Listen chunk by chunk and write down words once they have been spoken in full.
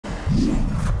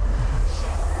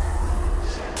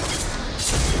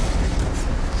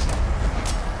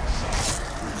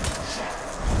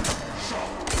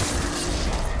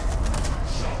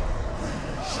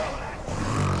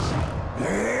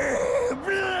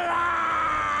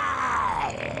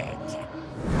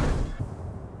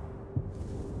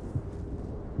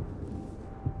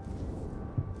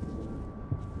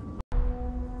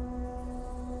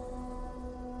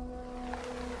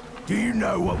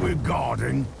know what we're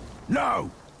guarding? No!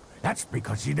 That's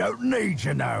because you don't need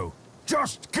to know.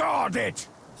 Just guard it!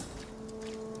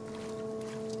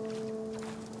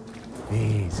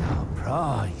 Here's our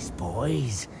prize,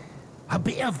 boys. A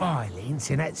bit of violence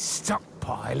in that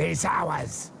stockpile is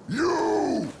ours.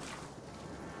 You!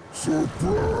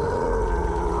 Surprise!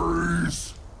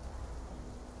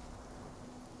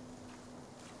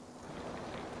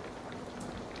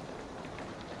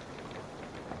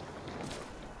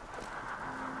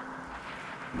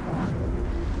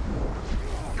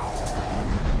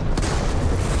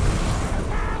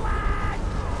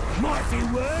 Might be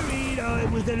worried I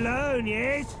was alone,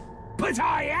 yes? But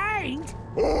I ain't!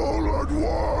 All at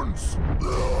once!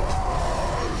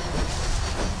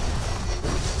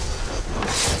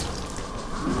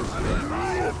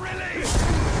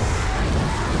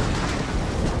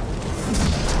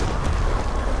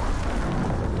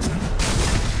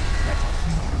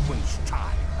 Waste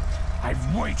time.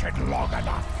 I've waited long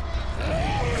enough.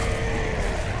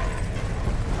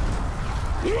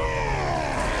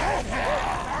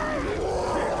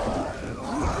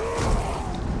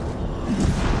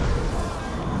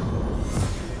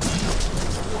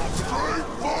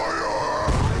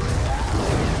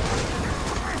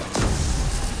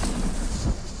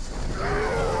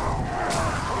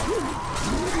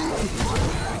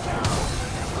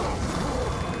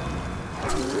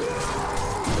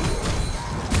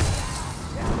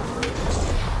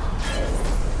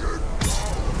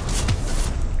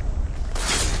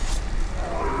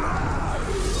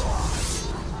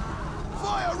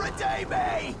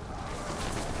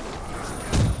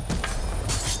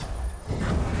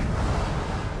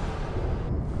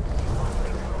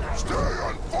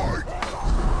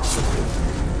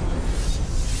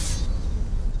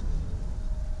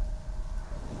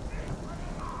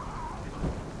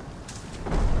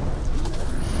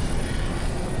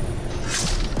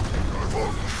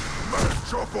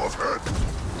 Chop off head!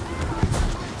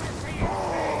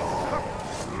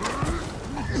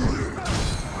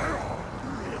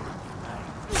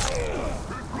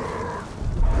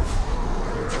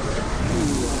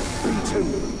 Beaten!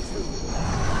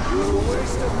 You're a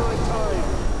waste of my time!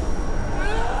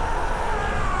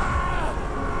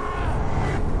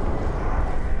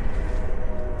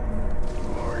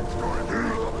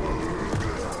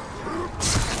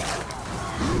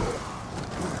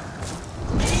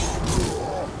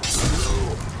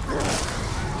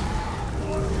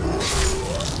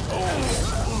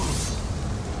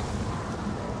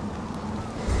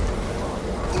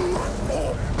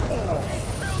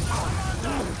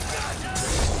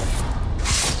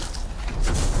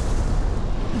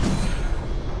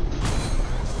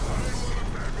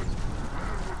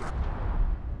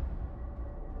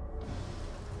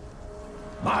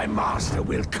 My master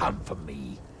will come for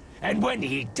me. And when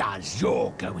he does,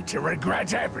 you're going to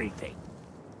regret everything.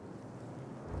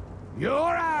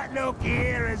 Your outlook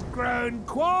here has grown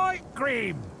quite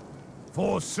grim.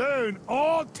 For soon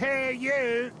I'll tear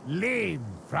you limb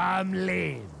from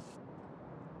limb.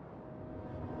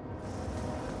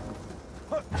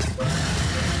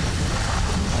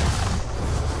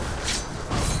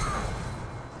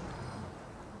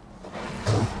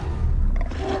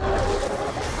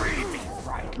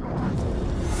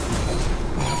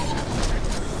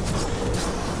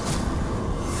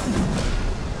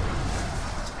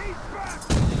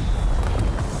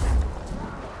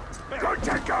 Good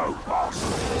to go, boss!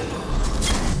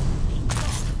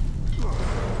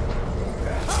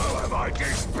 How have I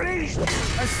displeased you?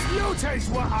 A slaughter's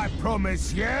what I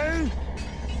promise you!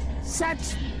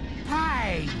 Such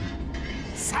pain!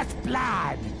 Such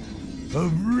blood!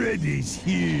 Of reddish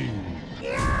hue!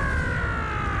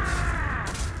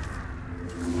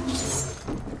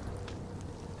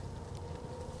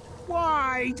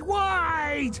 Wait,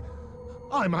 wait!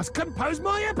 I must compose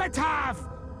my epitaph!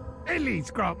 At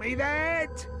least grant me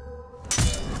that!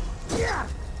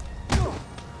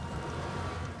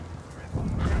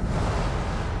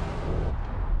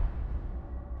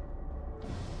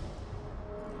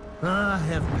 I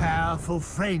have powerful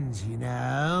friends, you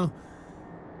know.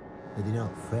 But they're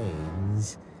not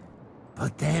friends,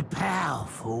 but they're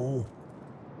powerful.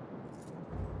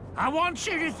 I want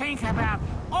you to think about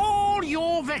all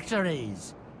your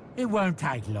victories. It won't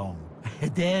take long.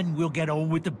 Then we'll get on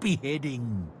with the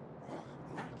beheading.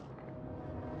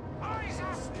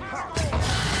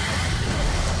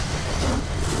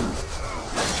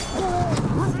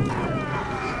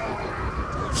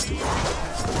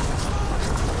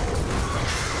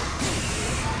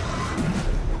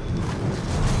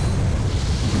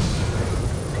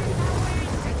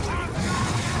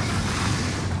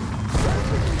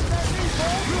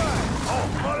 I'll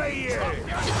follow you!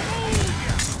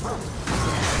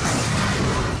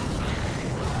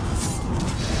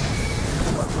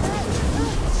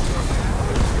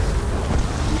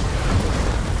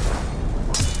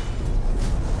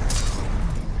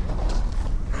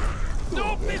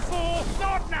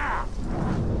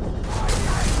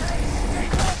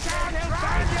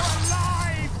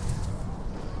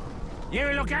 You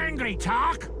look angry,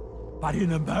 Tark. But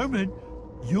in a moment,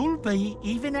 you'll be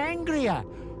even angrier.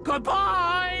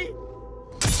 Goodbye!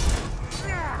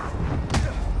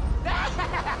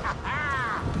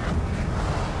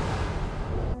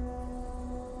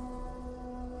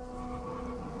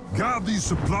 Guard these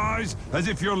supplies as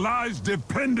if your lives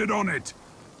depended on it.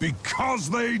 Because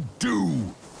they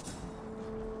do.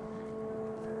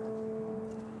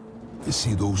 You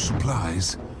see those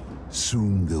supplies?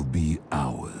 Soon they'll be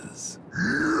ours.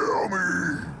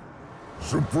 Yummy!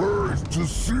 Surprised to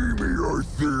see me, I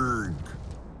think.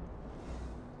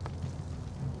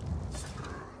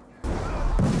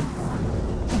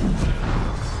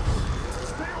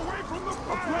 Stay away from the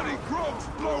fire! A bloody grog's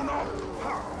blown up!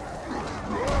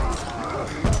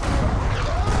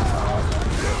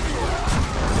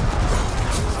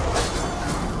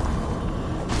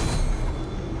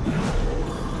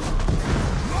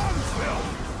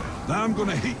 I'm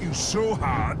gonna hit you so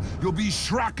hard, you'll be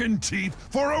shracking teeth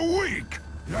for a week!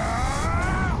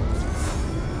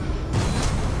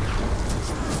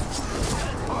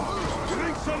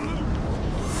 Drink some loot!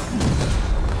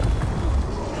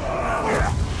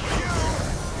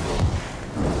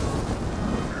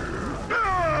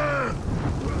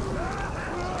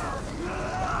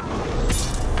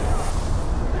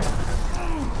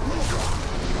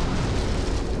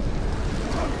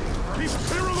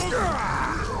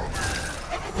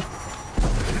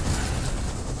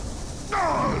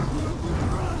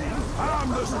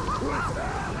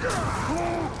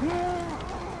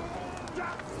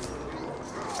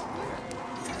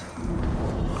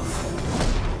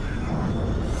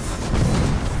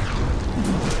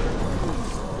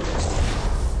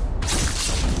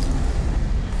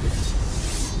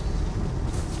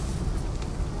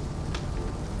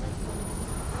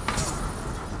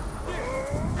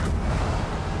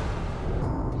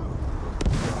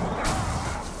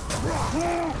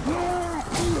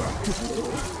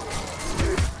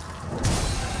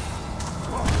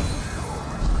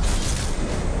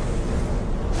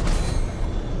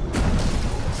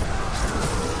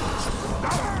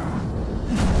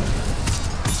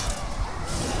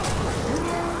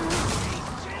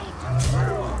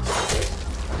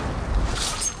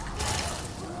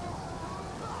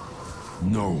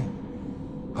 No.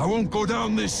 I won't go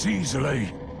down this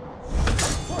easily.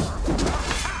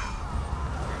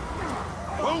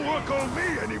 Won't work on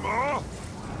me anymore! I'm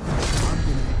gonna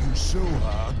hit you so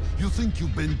hard, you think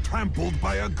you've been trampled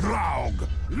by a graug.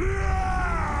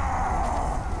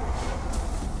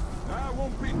 I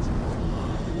won't beat you.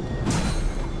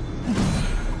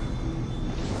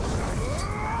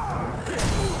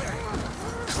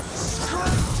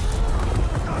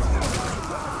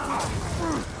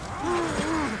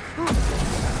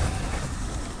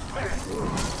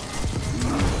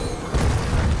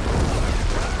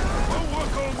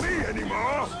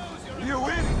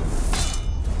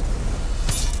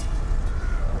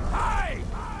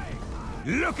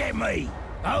 Look at me!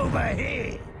 Over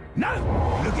here! No!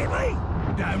 Look at me!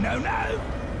 No, no, no!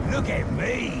 Look at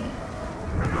me!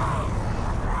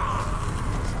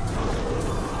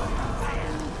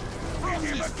 Bring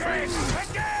him again!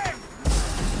 Again!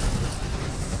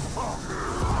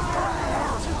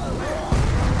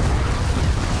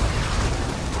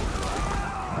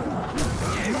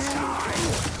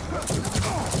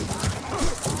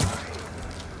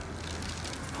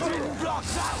 Didn't block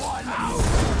that one! No!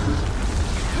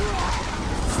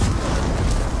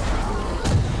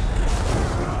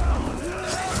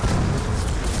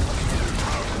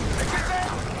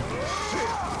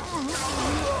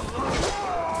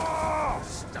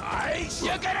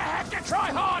 You're gonna have to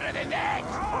try harder than that!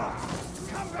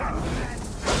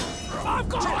 I've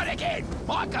got it again!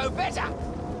 Might go better!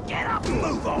 Get up and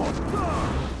move on!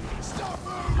 Stop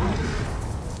moving!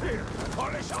 Here,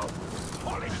 polish off!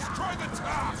 Polish! Let's try the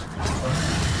task!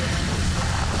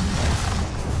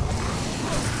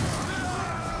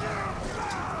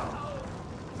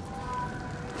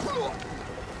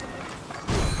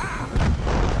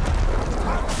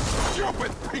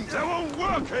 Stupid things! That won't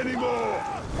work anymore!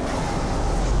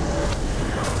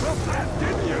 Stop that,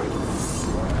 didn't you?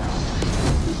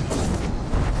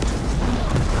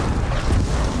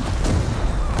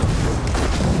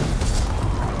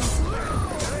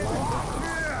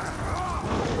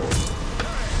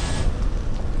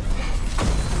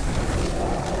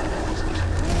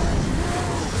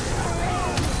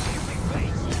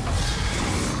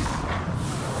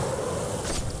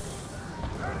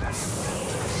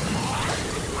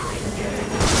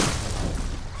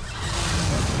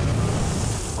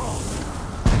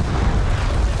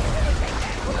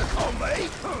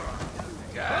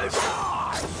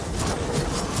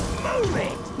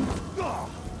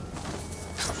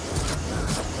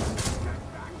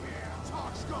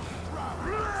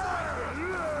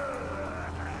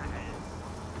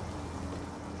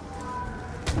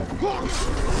 Still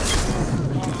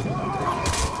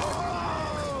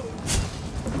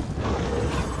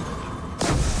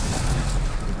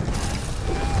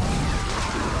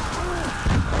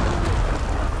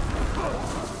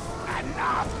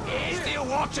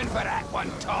watching for that one,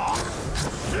 Tom?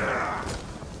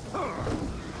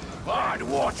 I'd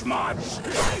watch my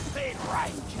stupid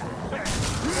ranger.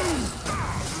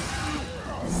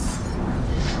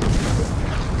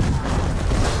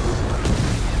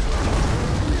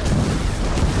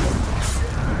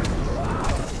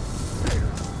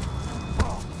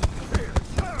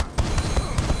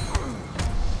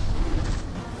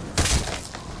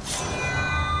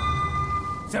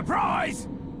 Surprise!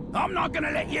 I'm not gonna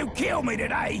let you kill me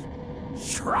today!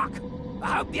 Shruck!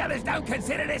 I hope the others don't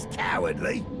consider this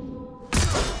cowardly!